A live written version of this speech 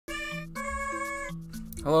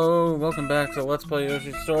Hello, welcome back to Let's Play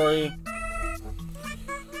Yoshi's Story.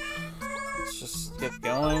 Let's just get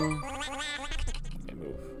going. Let me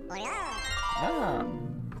move.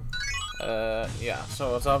 Yeah,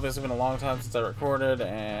 so it's obviously been a long time since I recorded,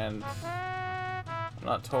 and I'm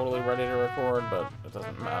not totally ready to record, but it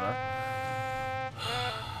doesn't matter.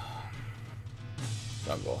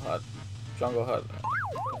 Jungle Hut. Jungle Hut,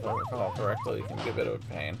 if I recall correctly, can be a bit of a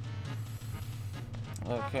pain.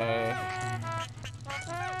 Okay.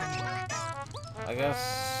 I guess...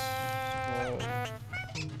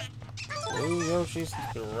 blue Yoshi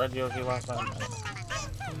since the red Yoshi last time.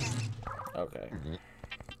 Okay.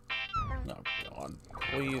 Oh god.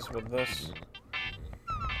 Please with this.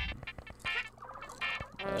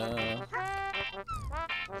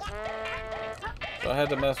 So I had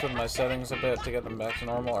to mess with my settings a bit to get them back to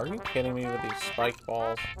normal. Are you kidding me with these spiked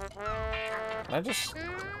balls? Can I just...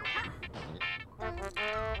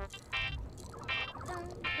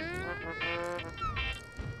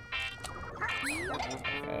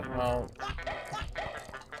 okay, well...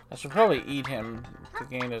 I should probably eat him to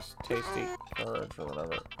gain his tasty courage or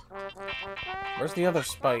whatever. Where's the other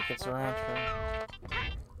spike? It's around here.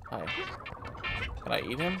 Hi. Can I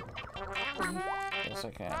eat him? Yes, I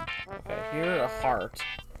can. Okay, here, a heart.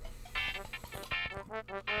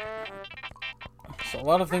 So a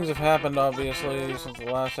lot of things have happened, obviously, since the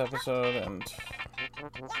last episode, and...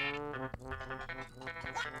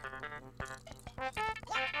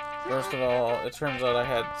 first of all, it turns out I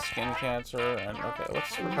had skin cancer, and okay,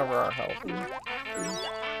 let's recover our health.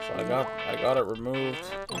 So I got it removed.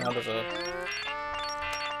 Now there's an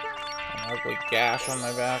ugly gash on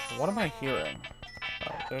my back. What am I hearing?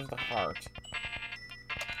 Oh, there's the heart.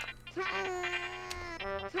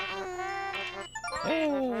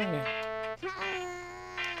 Yay!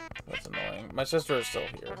 That's annoying. My sister is still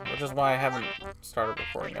here, which is why I haven't started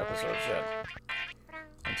recording episodes yet.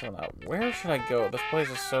 Until now. Where should I go? This place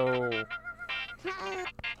is so...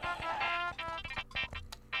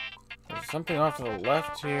 there's something off to the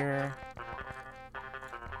left here.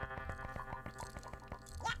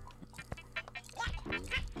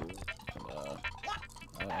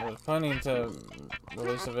 I was planning to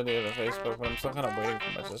release a video to Facebook, but I'm still kind of waiting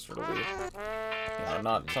for my sister to leave. You know,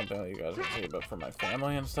 not something that you guys can see, but for my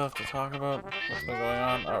family and stuff to talk about what's been going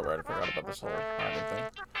on. Oh, right, I forgot about this whole hiding thing.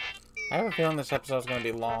 I have a feeling this episode is going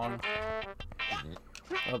to be long.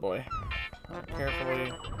 Oh boy.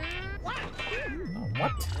 Carefully. Oh,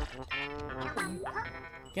 what?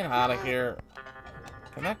 Get out of here.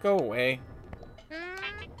 Can that go away?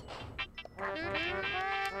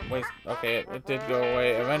 Wait, okay, it did go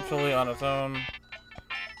away eventually on its own.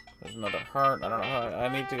 There's another heart. I don't know how I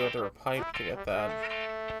need to go through a pipe to get that.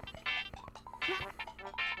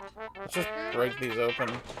 Let's just break these open.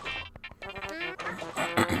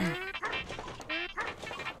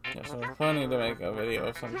 Yeah, so I'm planning to make a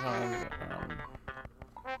video sometime,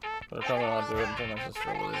 but I probably won't do it until my sister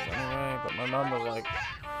leaves anyway. But my mom was like,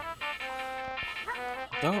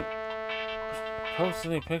 "Don't post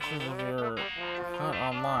any pictures of your cat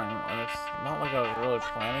online," and it's not like I was really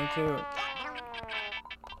planning to.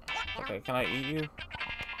 Okay, can I eat you?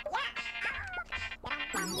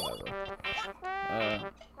 Whatever.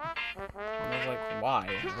 I was like, why?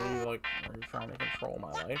 Are you trying to control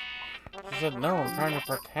my life? She said, no, I'm trying to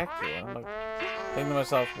protect you. I'm like, thinking to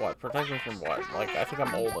myself, what? Protect me from what? Like, I think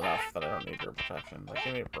I'm old enough that I don't need your protection. Like,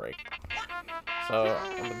 give me a break. So,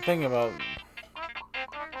 I've been thinking about...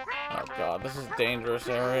 oh god, this is a dangerous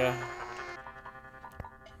area.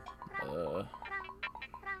 I've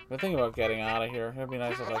been thinking about getting out of here. It'd be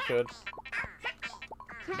nice if I could.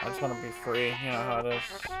 I just want to be free, you know how it is.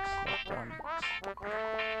 But,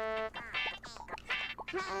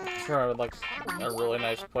 I'm sure I would like a really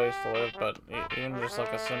nice place to live, but even just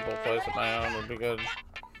like a simple place of my own would be good.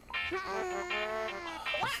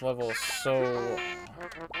 This level is so...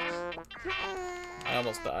 I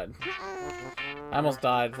almost died. I almost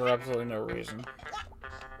died for absolutely no reason.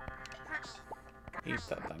 Eat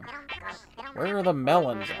that thing. Where are the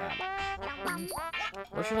melons at?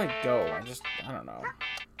 Where should I go? I don't know.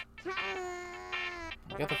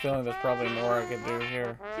 I get the feeling there's probably more I could do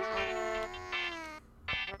here.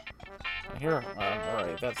 Here,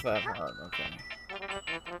 alright, that's that part, okay.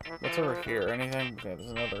 What's over here? Anything? Okay, there's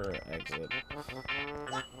another exit.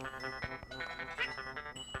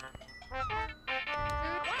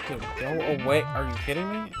 Dude, go away. Are you kidding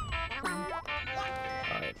me?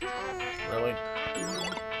 Alright. Really?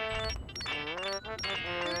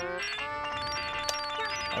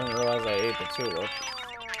 I didn't realize I ate the tulip.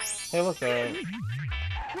 Hey, look,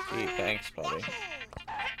 gee, thanks, buddy.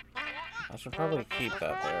 I should probably keep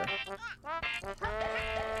that there.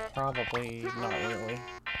 Probably not really.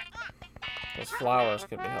 Those flowers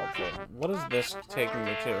could be helpful. What is this taking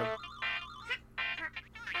me to?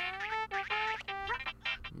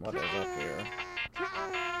 What is up here?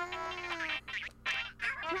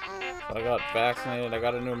 So I got vaccinated, I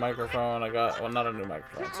got a new microphone, well, not a new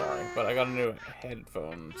microphone, sorry, but I got a new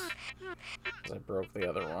headphones. Because I broke the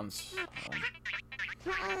other ones.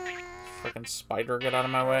 Frickin' spider, get out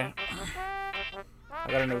of my way.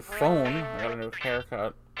 I got a new phone, I got a new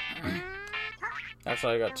haircut.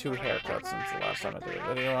 Actually, I got 2 haircuts since the last time I did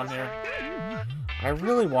a video on here. I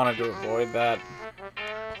really wanted to avoid that.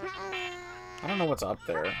 I don't know what's up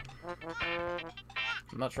there.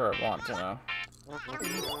 I'm not sure I want to know.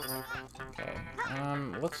 Okay,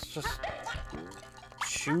 let's just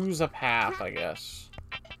choose a path, I guess.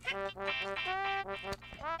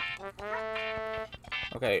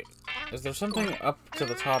 Okay, is there something up to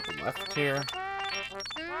the top left here?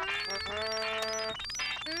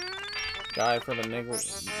 Guy for the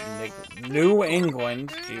New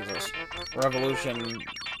England, Jesus, Revolution.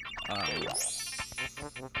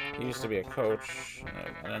 He used to be a coach,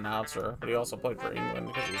 an announcer, but he also played for England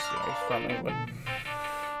because he's from England.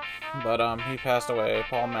 But he passed away,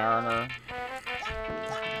 Paul Mariner,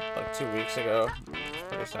 like 2 weeks ago. It's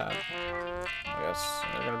pretty sad. I guess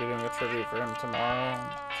they're gonna be doing a tribute for him tomorrow.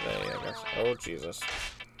 Today, I guess. Oh Jesus!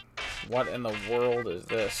 What in the world is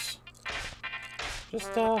this?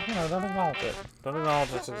 Just you know, don't acknowledge it. Don't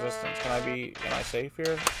acknowledge its existence. Am I safe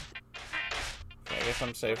here? I guess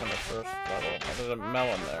I'm safe in the first level. Oh, there's a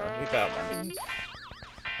melon there. Eat that one.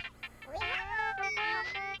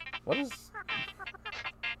 What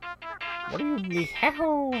are you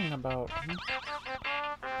meowing about?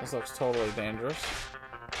 This looks totally dangerous.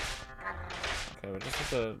 Okay, we just have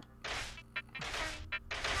to...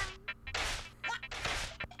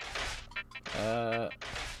 Okay.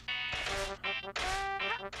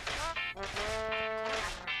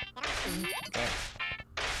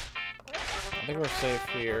 I think we're safe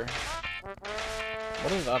here.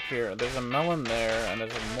 What is up here? There's a melon there, and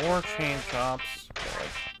there's more chain chops.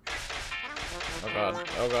 Oh god.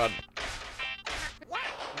 Oh god.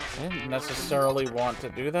 I didn't necessarily want to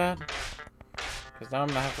do that. Because now I'm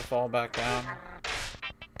gonna have to fall back down.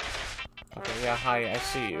 Okay, yeah, hi, I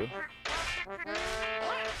see you.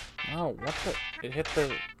 Oh, what the? It hit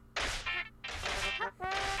the...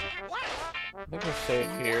 I think we're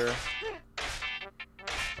safe here.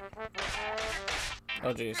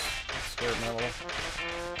 Oh jeez, that scared me a little.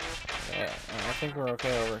 Yeah, I think we're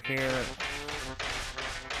okay over here.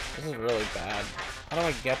 This is really bad. How do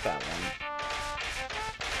I get that one?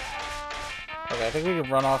 Okay, I think we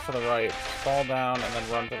can run off to the right, fall down, and then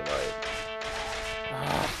run to the right.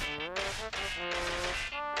 Ah.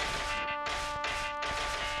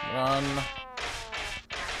 Run.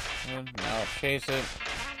 And now chase it.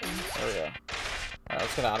 There we go. Alright,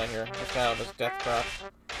 let's get out of here. Let's get out of this death trap.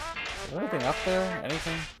 Is there anything up there?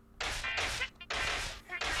 Anything?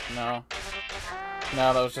 No.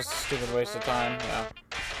 No, that was just a stupid waste of time. Yeah.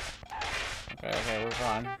 Okay, we're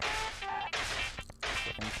fine.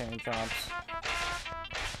 Freaking chain chomps.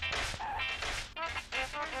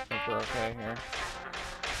 I think we're okay here.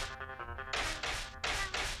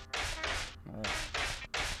 Alright.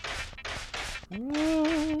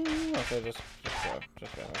 Okay, just go.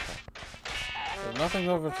 Just go, okay. There's nothing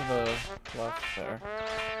over to the left there.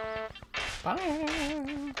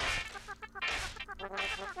 Bye!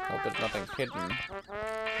 Hope there's nothing hidden.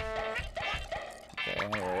 Okay,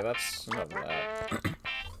 anyway, that's enough of that.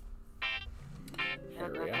 Here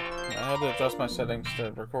we go. I had to adjust my settings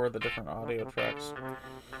to record the different audio tracks.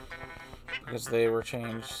 Because they were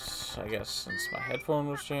changed, I guess, since my headphone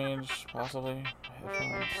was changed, possibly.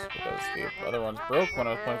 Headphones, because the other ones broke when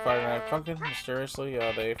I was playing Friday Night Funkin'. Mysteriously,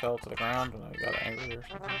 they fell to the ground when I got angry or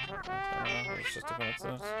something. I don't know, it was just a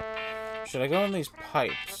coincidence. Should I go in these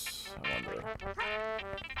pipes? I wonder.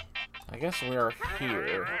 I guess we are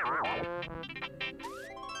here.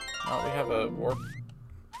 Oh, we have a warp.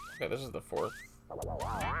 Okay, this is the 4th.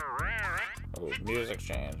 Oh, music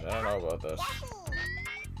change. I don't know about this.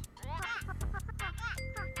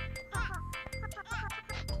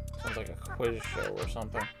 Sounds like a quiz show or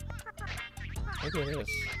something. Maybe it is.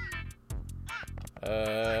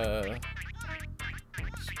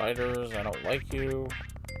 Spiders, I don't like you.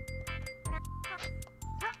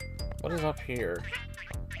 What is up here?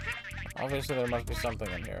 Obviously there must be something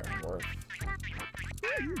in here worth...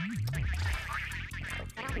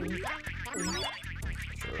 Okay.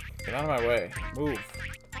 Sure. Get out of my way. Move.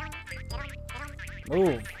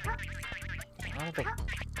 Move. Get out of the...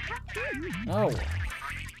 No. Is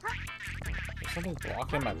something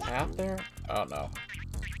blocking my path there? Oh no.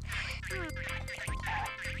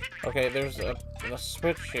 Okay, there's a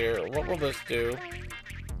switch here. What will this do?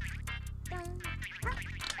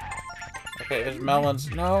 Okay, there's melons.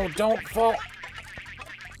 No, don't fall!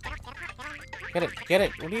 Get it, get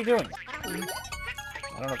it! What are you doing?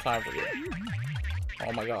 I don't have time for you.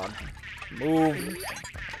 Oh my god. Move!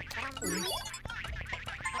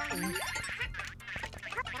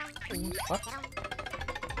 What?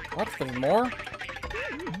 What? There's more?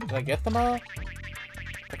 Did I get them all? What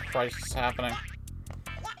the Christ is happening?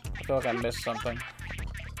 I feel like I missed something.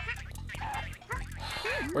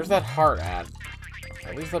 Where's that heart at?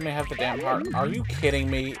 At least let me have the damn heart. Are you kidding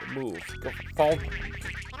me? Move. Go fall.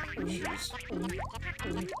 Jeez.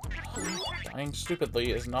 Dying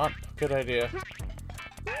stupidly is not a good idea.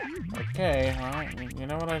 Okay, well, you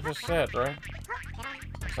know what I just said, right?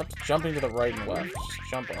 Stop jumping to the right and left. Just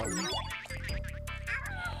jump on.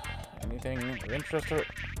 Anything of interest to it?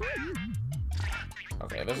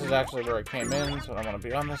 Okay, this is actually where I came in, so I want to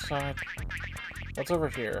be on this side. What's over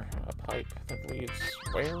here? A pipe that leads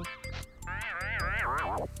where?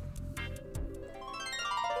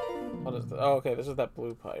 What is this? Oh, okay, this is that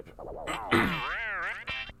blue pipe.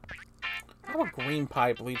 How a green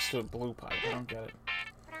pipe leads to a blue pipe? I don't get it.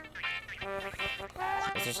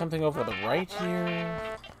 Is there something over the right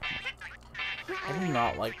here? I do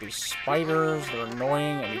not like these spiders. They're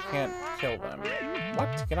annoying and you can't kill them.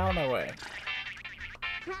 What? Get out of my way.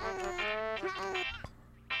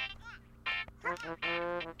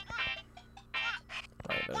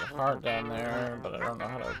 Right, there's a heart down there, but I don't know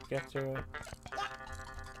how to get to it.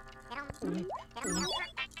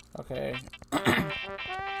 Okay. I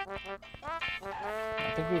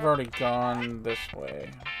think we've already gone this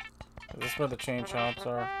way. Is this where the chain chomps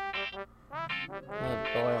are? Oh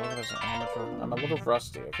boy, look at this amateur. I'm a little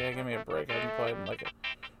rusty, okay? Give me a break. I haven't played in like a...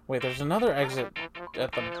 Wait, there's another exit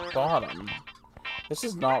at the bottom. This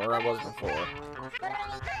is not where I was before.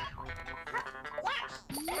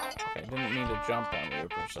 Okay, I didn't mean to jump on you,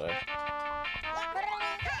 per se.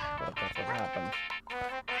 But that's what happened.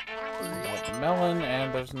 Got the melon,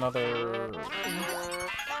 and there's another...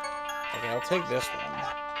 Okay, I'll take this one.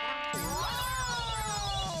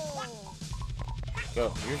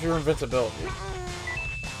 Go. Use your invincibility.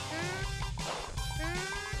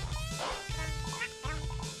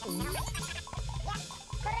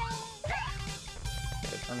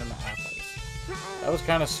 Okay, turn into apples. That was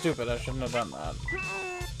kind of stupid. I shouldn't have done that.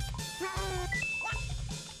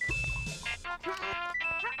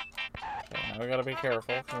 Okay, now we gotta be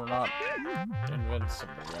careful, because we're not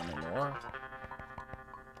invincible anymore.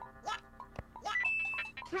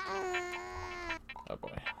 Oh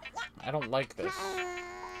boy. I don't like this.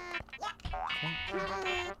 Okay.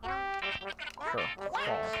 Sure. Fall.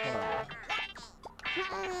 Whatever.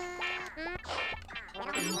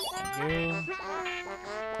 Thank you.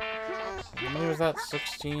 How many was that?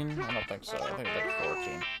 16? I don't think so. I think like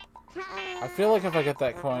 14. I feel like if I get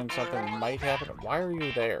that coin, something might happen. Why are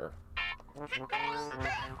you there? Because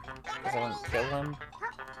I didn't kill him?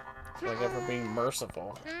 It's like ever being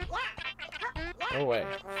merciful. Go away.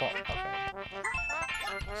 Fall. Okay.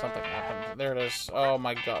 Something happened. There it is. Oh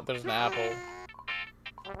my god, there's an apple.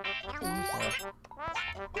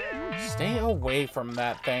 Stay away from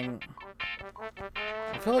that thing.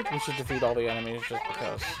 I feel like we should defeat all the enemies just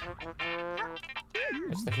because.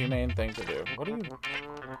 It's the humane thing to do. What do you...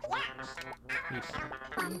 eat?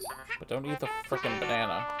 But don't eat the frickin'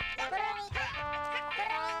 banana.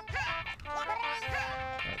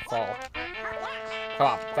 Right, fall. Come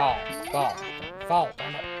on, fall, fall, fall,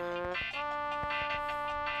 damn it.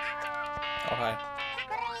 Oh, hi.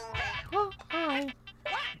 Oh, hi.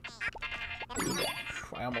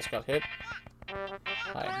 I almost got hit.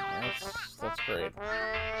 Hi, that's great.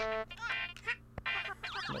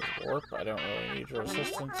 There's warp. I don't really need your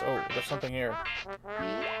assistance. Oh, there's something here.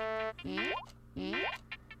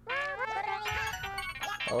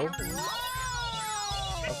 Oh?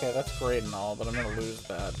 Okay, that's great and all, but I'm gonna lose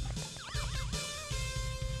that.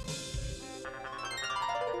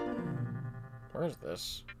 Where is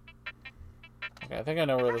this? Okay, I think I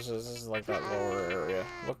know where this is. This is like that lower area.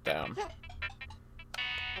 Look down.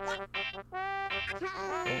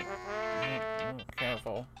 Oh,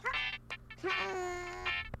 careful.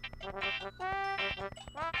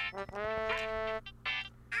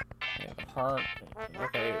 Yeah, the heart.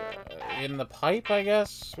 Okay, in the pipe, I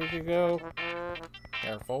guess we could go.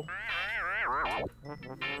 Careful.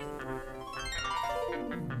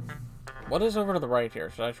 What is over to the right here?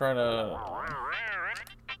 Should I try to...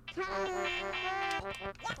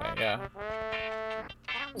 Okay, yeah.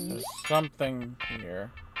 There's something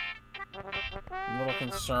here. I'm a little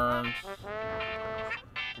concerned.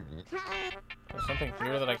 There's something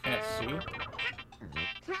here that I can't see.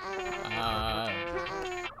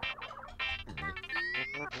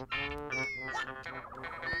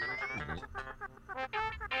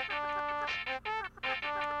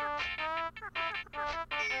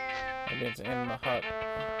 Maybe it's in the hut.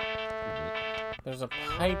 There's a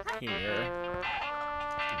pipe here.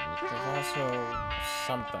 There's also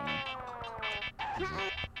something.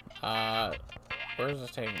 Where is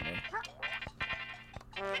this taking me?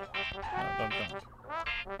 No, don't jump.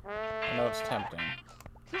 I know it's tempting.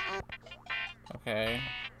 Okay.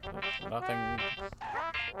 Nothing.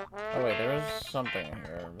 Oh wait, there is something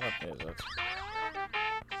here. What is it?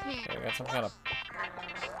 Okay, I got some kind of...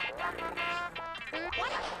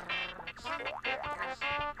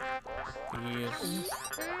 Bees.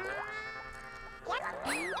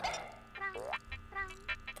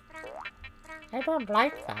 I don't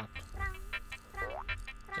like that.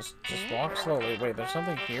 Just walk slowly. Wait, there's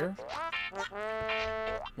something here?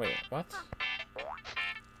 Wait, what?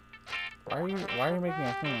 Why are you making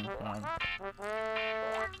a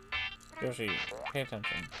Yoshi, pay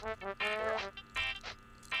attention.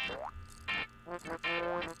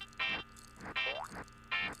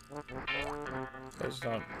 Please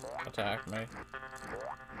don't attack me.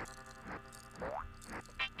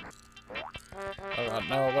 Oh god,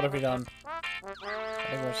 no, what have you done? I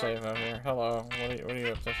think we're safe out here. Hello, what do you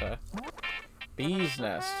have to say? Bees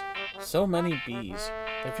nest. So many bees.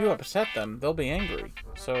 If you upset them, they'll be angry.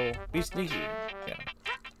 So, be sneaky. Yeah.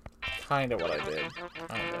 Kinda what I did.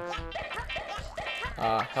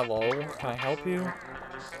 Hello? Can I help you?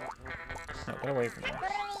 No, get away from me.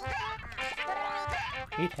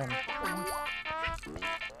 Eat him.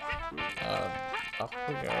 Up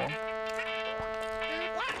we go.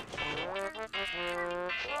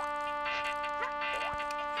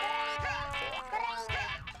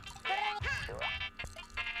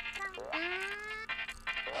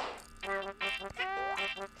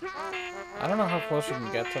 I don't know how close you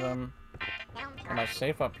can get to them. Am I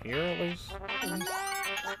safe up here at least? Okay,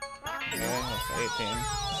 that's 18.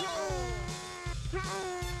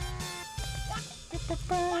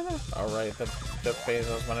 Alright, the Jeff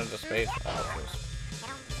Bezos went into space.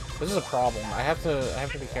 This is a problem. I have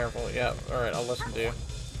to be careful. Yeah, alright, I'll listen to you.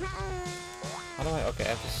 How do I... Okay, I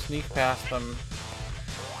have to sneak past them.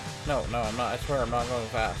 No, I'm not. I swear I'm not going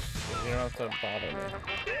fast. You don't have to bother me.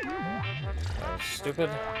 That was stupid.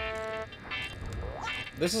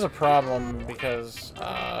 This is a problem because,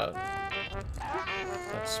 that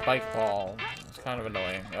spike ball is kind of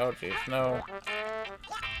annoying. Oh, jeez. No.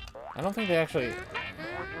 I don't think they actually...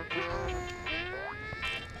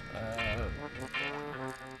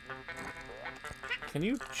 can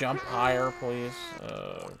you jump higher, please?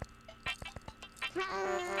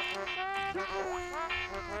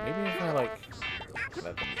 Maybe if I, like...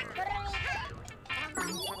 That didn't work.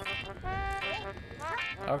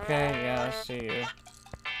 Okay, yeah, I see you.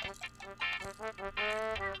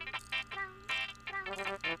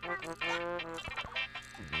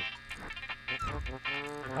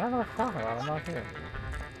 I don't know what you're talking about, I'm not here.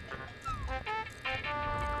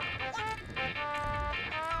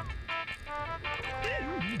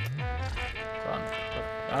 Run.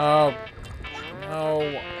 Oh! No!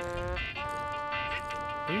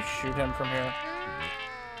 Can you shoot him from here?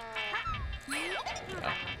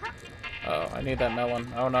 Yeah. Oh, I need that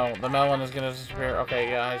melon. Oh no, the melon is gonna disappear. Okay,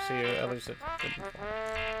 yeah, I see you. At least it didn't.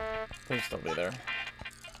 Please still be there.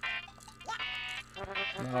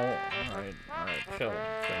 No, alright, chill.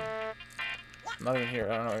 I'm not even here,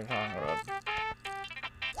 I don't know what you're talking about.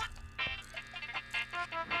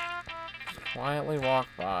 Just quietly walk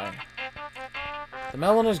by. The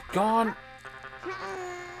melon is gone!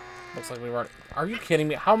 Looks like we were... Are you kidding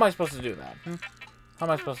me? How am I supposed to do that? How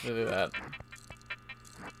am I supposed to do that?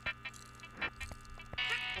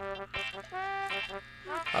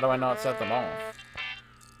 How do I not set them off?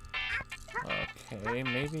 Okay,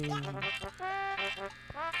 maybe...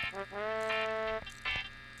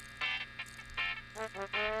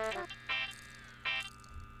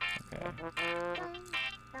 Okay.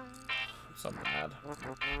 I'm so mad.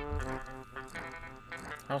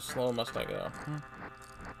 How slow must I go?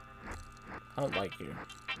 I don't like you.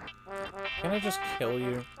 Can I just kill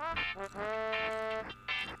you?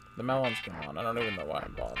 The melon's gone. I don't even know why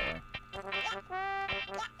I'm bothering.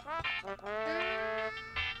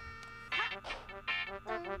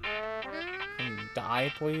 Can you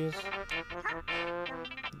die, please?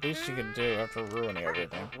 The least you can do after ruining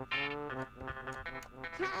everything.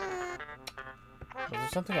 Was there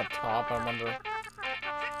something up top, I wonder?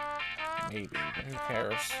 Maybe, but who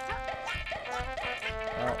cares?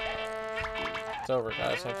 Well, it's over,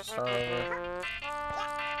 guys. I have to start over.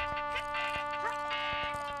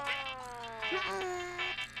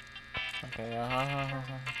 Okay,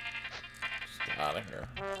 just get out of here.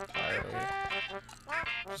 I'm tired of you.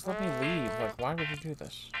 Just let me leave. Like, why would you do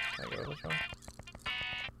this? Can I go this way?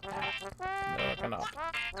 No, I cannot.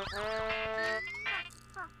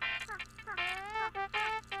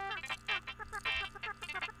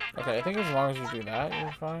 Okay, I think as long as you do that,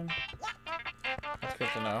 you're fine. That's good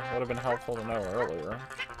to know. Would have been helpful to know earlier.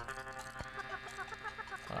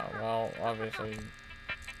 Well, obviously...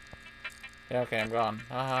 Yeah, okay, I'm gone.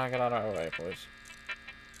 Haha, get out of my way, please.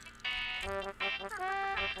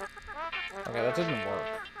 Okay, that didn't work.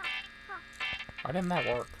 Why didn't that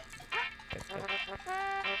work?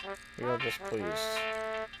 We are displeased.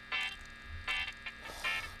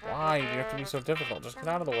 Why do you have to be so difficult? Just get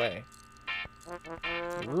out of the way.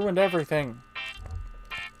 You ruined everything.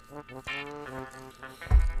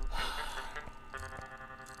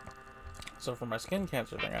 So for my skin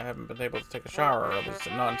cancer thing, I haven't been able to take a shower, or at least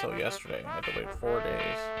not until yesterday. I had to wait 4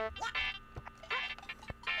 days.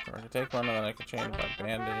 Or I could take one and then I could change my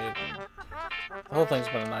band-aid. The whole thing's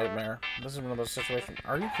been a nightmare. This is one of those situations.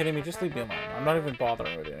 Are you kidding me? Just leave me alone. I'm not even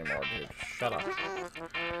bothering with you anymore, dude. Just shut up.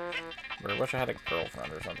 I wish I had a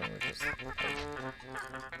girlfriend or something. Because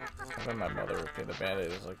having my mother do the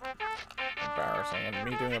band-aid is like embarrassing, and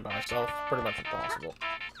me doing it by myself is pretty much impossible.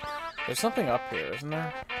 There's something up here, isn't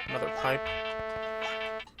there? Another pipe.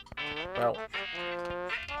 Well,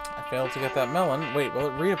 I failed to get that melon. Wait, will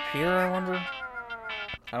it reappear, I wonder?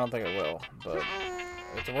 I don't think it will, but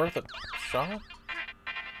it's worth a shot?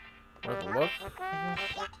 Worth a look, I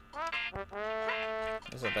guess?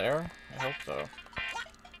 Is it there? I hope so.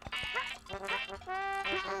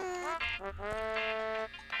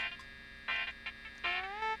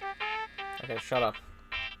 Okay, shut up.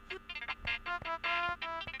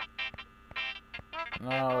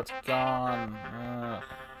 No, it's gone. Ugh.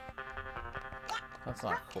 That's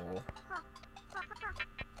not cool.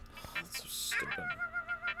 That's so stupid.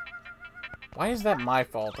 Why is that my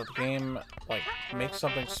fault that the game, like, makes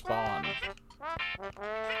something spawn?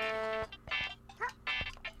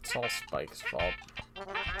 It's all Spike's fault.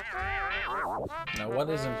 Now, what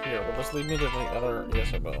isn't here? Will this lead me to the other...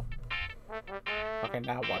 Yes, it will. Okay,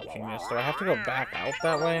 now watching this. Do I have to go back out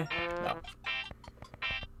that way? No.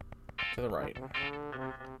 To the right.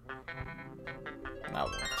 Now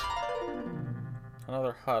what?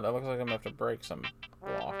 Another hut. That looks like I'm gonna have to break some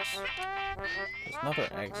blocks. There's another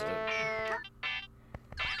exit.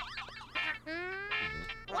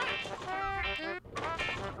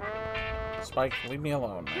 Spike, leave me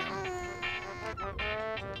alone, man.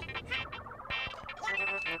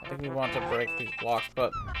 I think we want to break these blocks,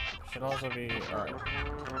 but should also be... Alright.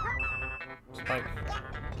 Spike.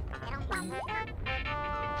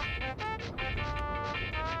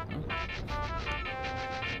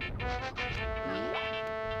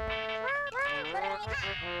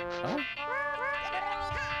 Huh?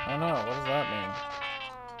 Oh no, what does that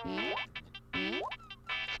mean?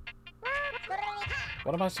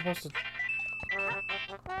 What am I supposed to...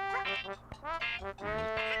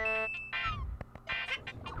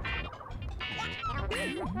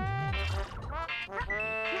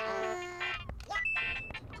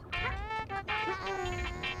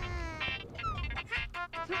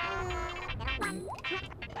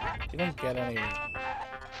 You don't get any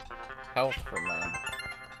health from that.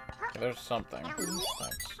 Okay, there's something.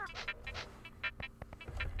 Thanks.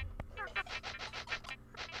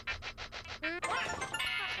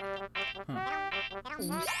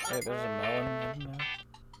 Hey, there's a melon in there.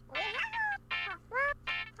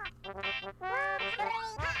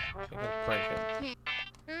 I gotta break it.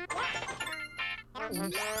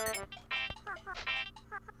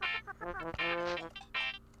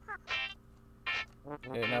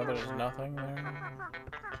 Yeah, now there's nothing there.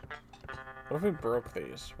 What if we broke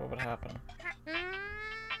these? What would happen?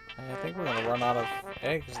 I think we're gonna run out of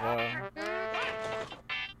eggs, though.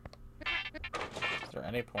 Is there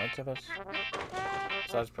any point to this?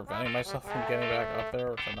 Besides preventing myself from getting back up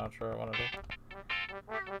there, which I'm not sure I want to do.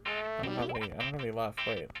 I don't have any left.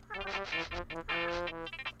 Wait.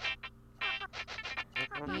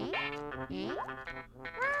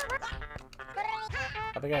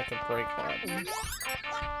 I think I have to break that.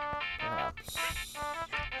 Perhaps.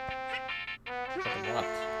 But what?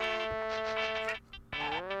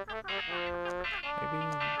 Maybe.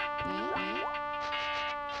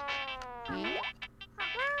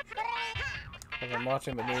 Because I'm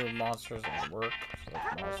watching the new Monsters at Work, so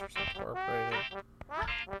like Monsters Incorporated.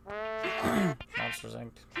 Monsters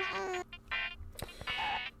Inc.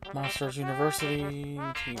 Monsters University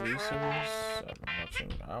TV series. I'm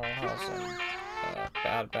watching Owl House and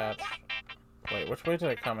Bad Batch. Wait, which way did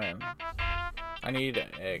I come in? I need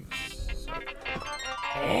eggs. So...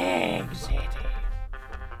 Eggs!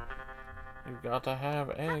 You gotta have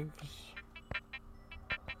eggs.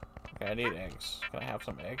 Okay, I need eggs. Can I have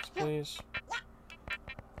some eggs, please?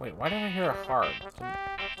 Wait, why did I hear a heart?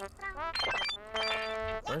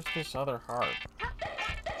 Where's this other heart?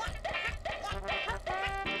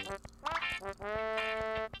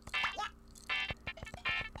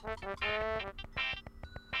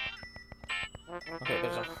 Okay,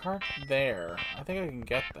 there's a heart there. I think I can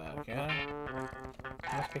get that, can I?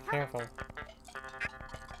 I must be careful.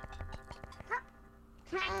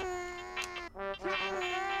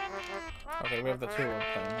 Okay, we have the 2-word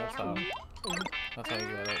thing. That's how you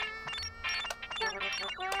get it.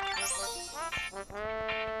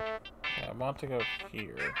 Okay, I want to go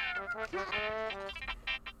here.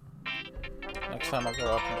 Next time I'll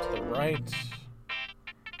go up and to the right.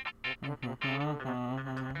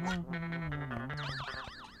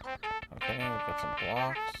 Okay, get some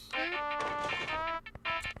blocks.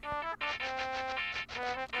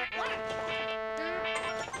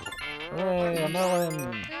 Hooray, a melon! If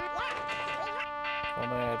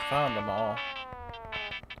only I had found them all.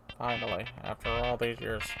 Finally, after all these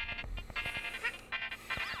years.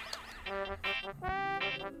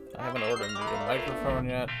 I haven't ordered a new microphone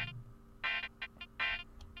yet.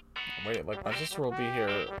 Wait, like, my sister will be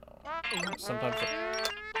here sometimes. Are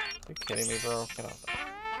you kidding me, bro? Get out there.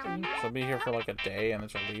 She'll be here for like a day and then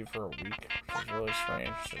she'll leave for a week, which is really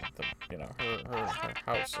strange. You know, her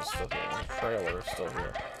house is still here, her trailer is still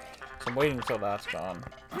here. So I'm waiting until that's gone.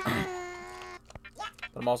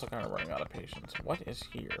 But I'm also kind of running out of patience. What is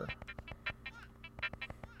here?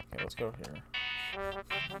 Okay, let's go here.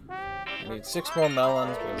 I need 6 more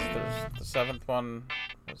melons because there's the 7th one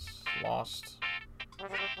was lost. Can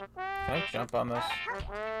I jump on this?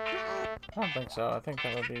 I don't think so. I think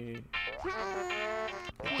that would be...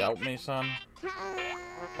 Doubt me, son?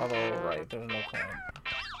 Although, right, there's no point.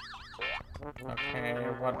 Okay,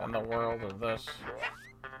 what in the world is this?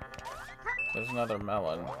 There's another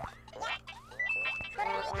melon.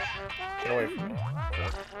 Get away from me,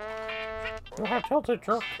 jerk. You have tilted,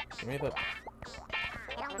 jerk! Give me the...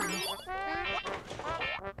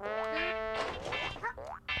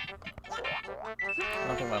 I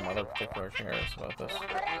don't think my mother particularly cares about this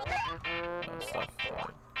stuff.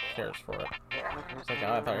 Cares for it. It's like,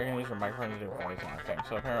 oh, I thought you were gonna use your microphone to do voice acting,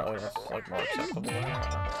 so apparently that's like more acceptable.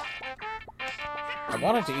 I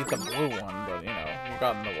wanted to eat the blue one, but you know, you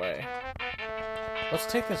got in the way. Let's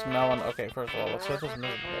take this melon. Okay, first of all, let's hit this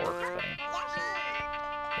Ms. Bork thing.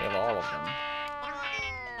 We have all of them.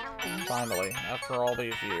 Finally, after all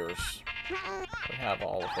these years, we have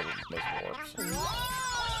all of the Ms. Borks.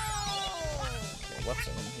 Okay, what's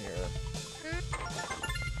in here?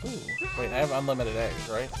 Ooh, wait, I have unlimited eggs,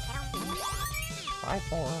 right? 5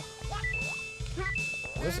 more.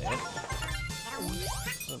 What is it?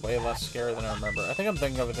 This is way less scary than I remember. I think I'm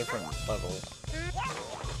thinking of a different level.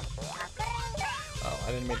 Oh,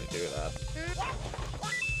 I didn't mean to do that.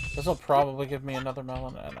 This will probably give me another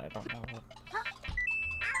melon, and I don't know what.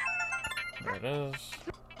 There it is.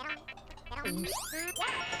 Oh,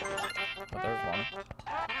 there's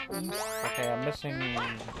one. Okay, I'm missing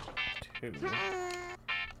 2.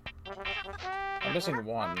 I'm missing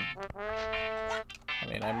 1. I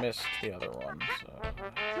mean, I missed the other one, so...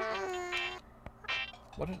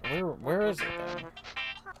 Where is it, then?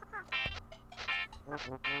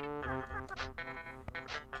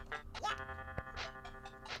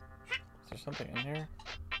 Is there something in here?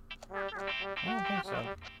 I don't think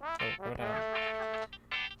so. Go down.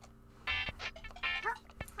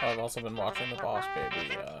 Oh, I've also been watching the Boss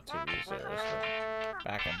Baby TV series for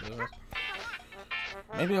back-end business.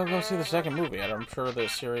 Maybe I'll go see the second movie. I'm sure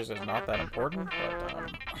this series is not that important, but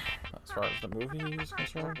as far as the movie is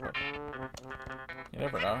concerned, but you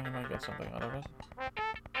never know. You might get something out of it.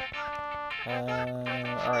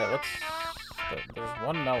 Alright, let's... There's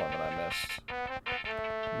 1 melon that I missed.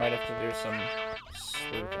 Might have to do some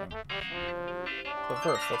sleuthing. But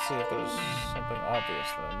first, let's see if there's something obvious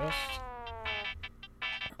that I missed.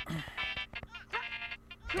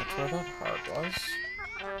 That's where that heart was.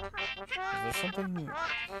 Is there something...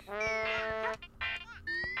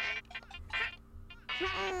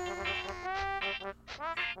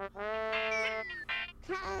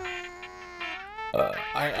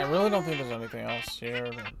 I really don't think there's anything else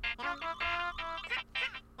here.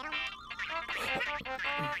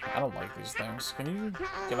 I don't like these things. Can you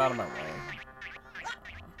get out of my way?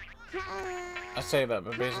 I say that,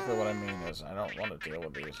 but basically what I mean is I don't want to deal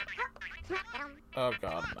with these. Oh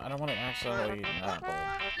god, I don't want to accidentally eat an apple.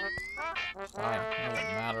 Fine, none of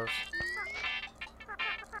it matters.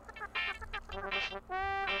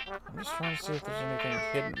 I'm just trying to see if there's anything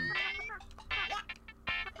hidden.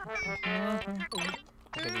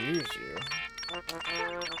 I could use you.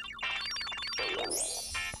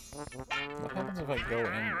 What happens if I go in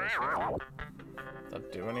this way?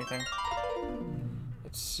 that do anything?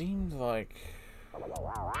 It seemed like...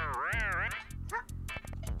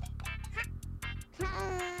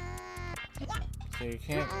 So you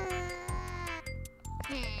can't...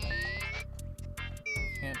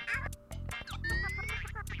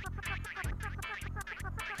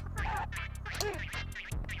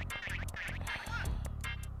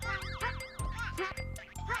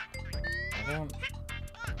 I don't...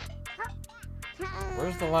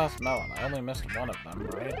 Where's the last melon? I only missed one of them,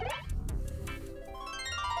 right?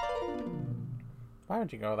 Why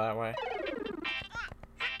would you go that way?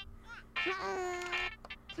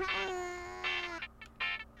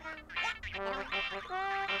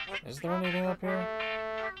 Is there anything up here?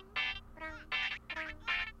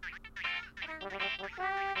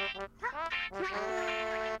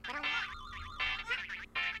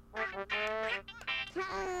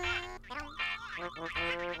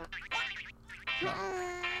 No.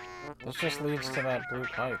 This just leads to that blue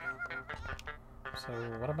pipe. So,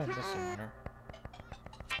 what am I missing here?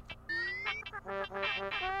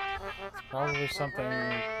 It's probably something...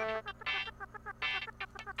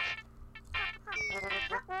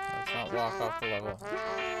 Let's not walk off the level.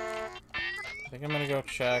 I think I'm gonna go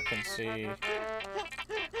check and see...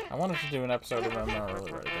 I wanted to do an episode of them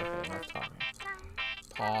earlier, right? Okay, enough talking.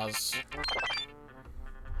 Pause. I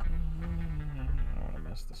don't want to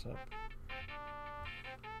mess this up.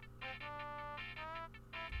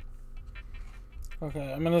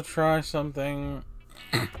 Okay, I'm gonna try something,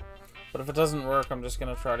 but if it doesn't work, I'm just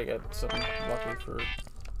gonna try to get some lucky fruit.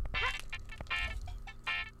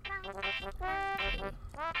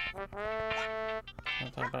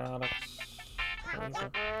 Antibiotics.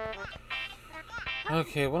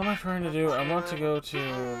 Okay, what am I trying to do? I want to go to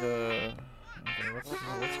the... Okay,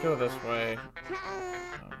 let's go this way.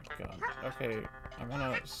 Oh god. Okay, I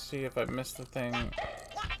want to see if I missed the thing.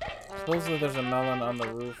 Supposedly there's a melon on the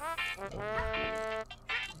roof.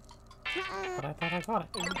 But I thought I got it.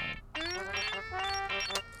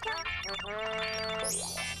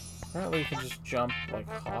 Apparently you can just jump, like,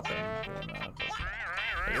 hopping doing that.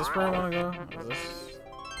 But is this where I want to go? Is this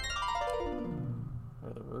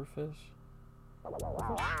where the roof is? I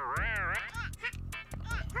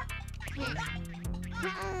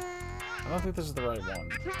don't think this is the right one.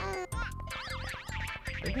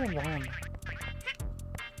 Maybe I'm wrong.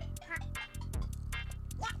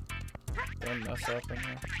 Did I mess up in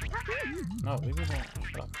here? No, leave me alone.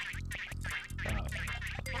 Shut up.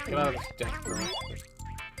 Get out of this death room.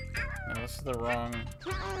 No, this is the wrong...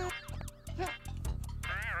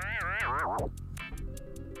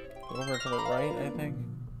 Over to the right, I think.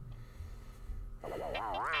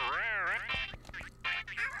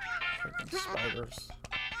 Freaking spiders.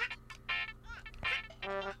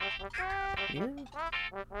 Here?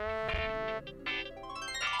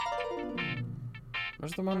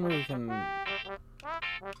 Where's the one where you can... Yeah.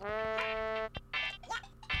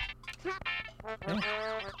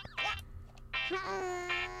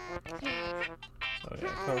 So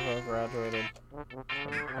yeah, Coco graduated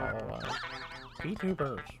from all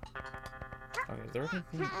VTubers. Okay, is there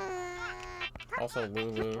anything? Also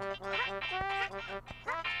Lulu.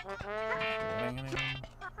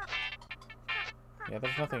 Yeah,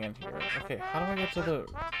 there's nothing in here. Okay, how do I get to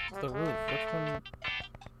the roof? Which one?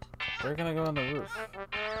 Where can I go on the roof?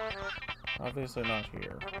 Obviously not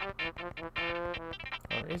here.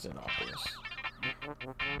 Or is it obvious?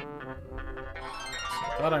 So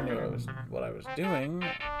I thought I knew what I was doing.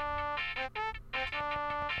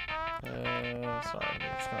 Sorry,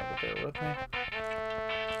 you're just gonna have to bear with me.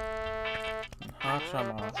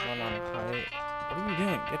 Hachama went on a hiatus. What are you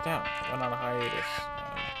doing? Get down. Went on a hiatus.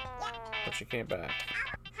 But she came back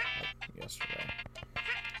like yesterday.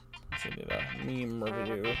 She did a meme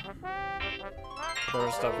review. There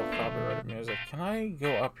was stuff with copyrighted music. Can I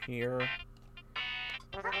go up here?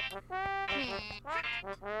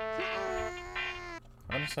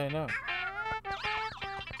 I'm gonna say no.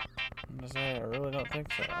 I'm gonna say I really don't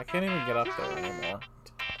think so. I can't even get up there anymore.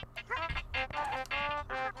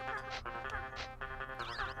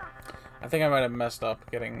 I think I might have messed up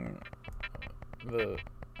getting the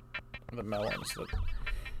melons that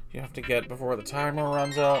you have to get before the timer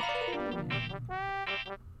runs out.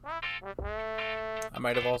 I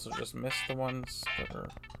might have also just missed the ones that are...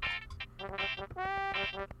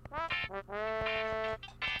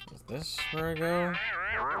 Is this where I go?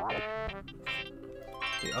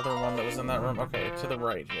 The other one that was in that room? Okay, to the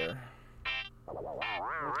right here.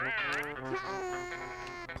 Okay.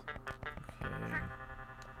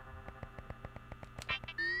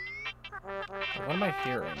 What am I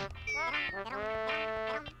hearing?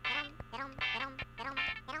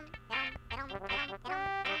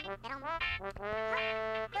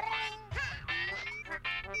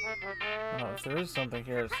 Oh, if there is something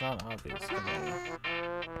here, it's not obvious to me.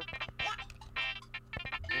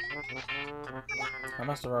 I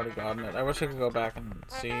must have already gotten it. I wish I could go back and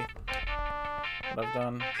see what I've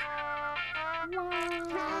done.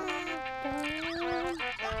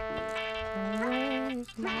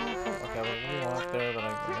 Okay, I was a little off there, but I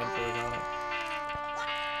eventually got it.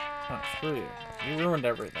 Oh, screw you. You ruined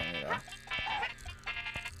everything, you know.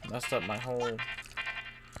 Messed up my whole...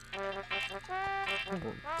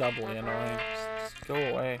 doubly annoying. Just go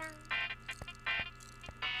away.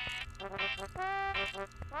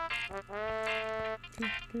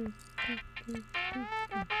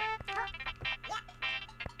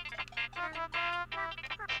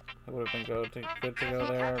 It would have been good to go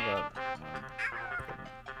there, but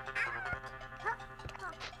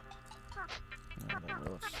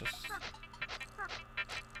let's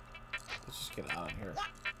just get out of here.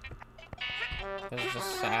 This is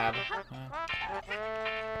just sad.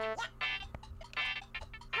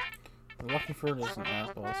 The lucky fruit is an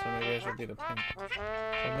apple, so maybe I should be the pink.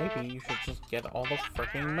 Or maybe you should just get all the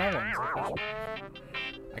freaking melons.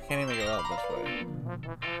 I can't even go out this way.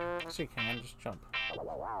 Yes, you can. Just jump.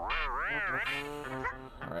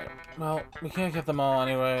 Alright. Well, we can't get them all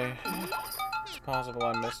anyway. It's possible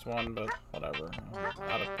I missed one, but whatever. I'm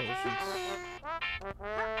out of patience.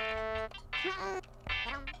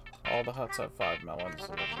 All the huts have 5 melons.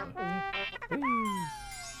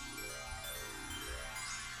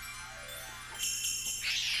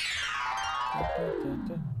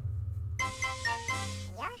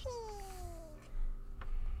 Yoshi!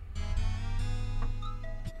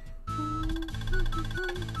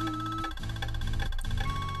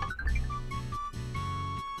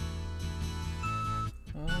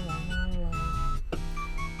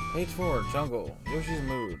 Page 4, Jungle. Yoshi's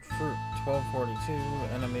Mood. Fruit, 1242.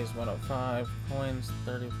 Enemies, 105. Coins,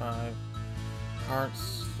 35.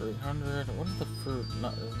 Hearts, 300. What is the fruit? Is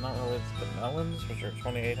not related to the melons, which are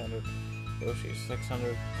 2800. Yoshi,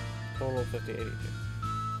 600. Total, 5082.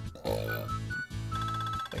 I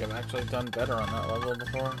think I've actually done better on that level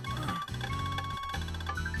before.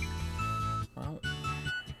 Well,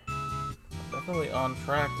 definitely on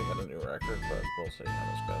track to get a new record, but we'll see how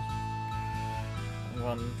this goes.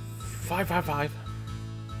 555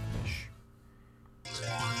 ish.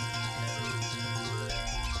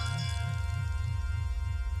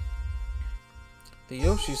 The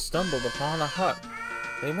Yoshis stumbled upon a hut.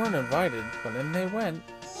 They weren't invited, but in they went.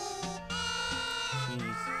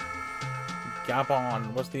 Jeez.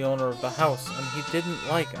 Gabon was the owner of the house, and he didn't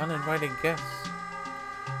like uninvited guests.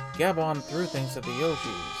 Gabon threw things at the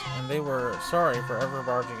Yoshis, and they were sorry for ever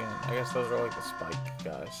barging in. I guess those are like the Spike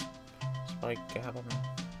guys. Spike, Gabon.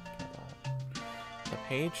 The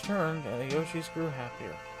page turned, and the Yoshis grew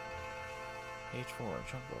happier. Page 4,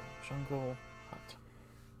 Jungle Hut.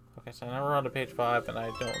 Okay, so now we're on to page 5, and I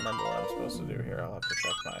don't remember what I'm supposed to do here. I'll have to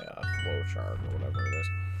check my flow chart or whatever it is.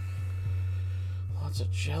 Lots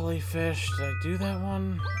of jellyfish. Did I do that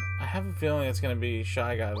one? I have a feeling it's going to be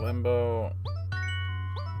Shy Guy Limbo.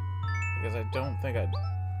 Because I don't think I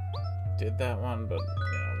did that one, but,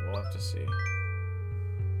 you know, we'll have to see.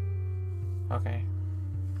 Okay.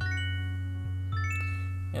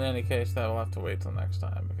 In any case, that will have to wait till next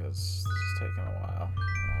time, because this is taking a while. A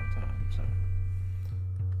long time, so...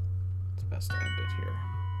 it's best to end it here.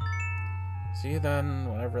 See you then,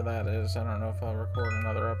 whenever that is. I don't know if I'll record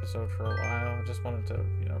another episode for a while. I just wanted to,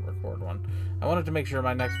 you know, record one. I wanted to make sure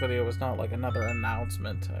my next video was not like another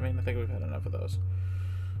announcement. I mean, I think we've had enough of those.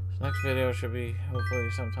 So next video should be hopefully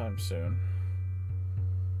sometime soon.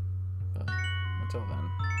 But until then,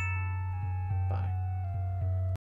 bye.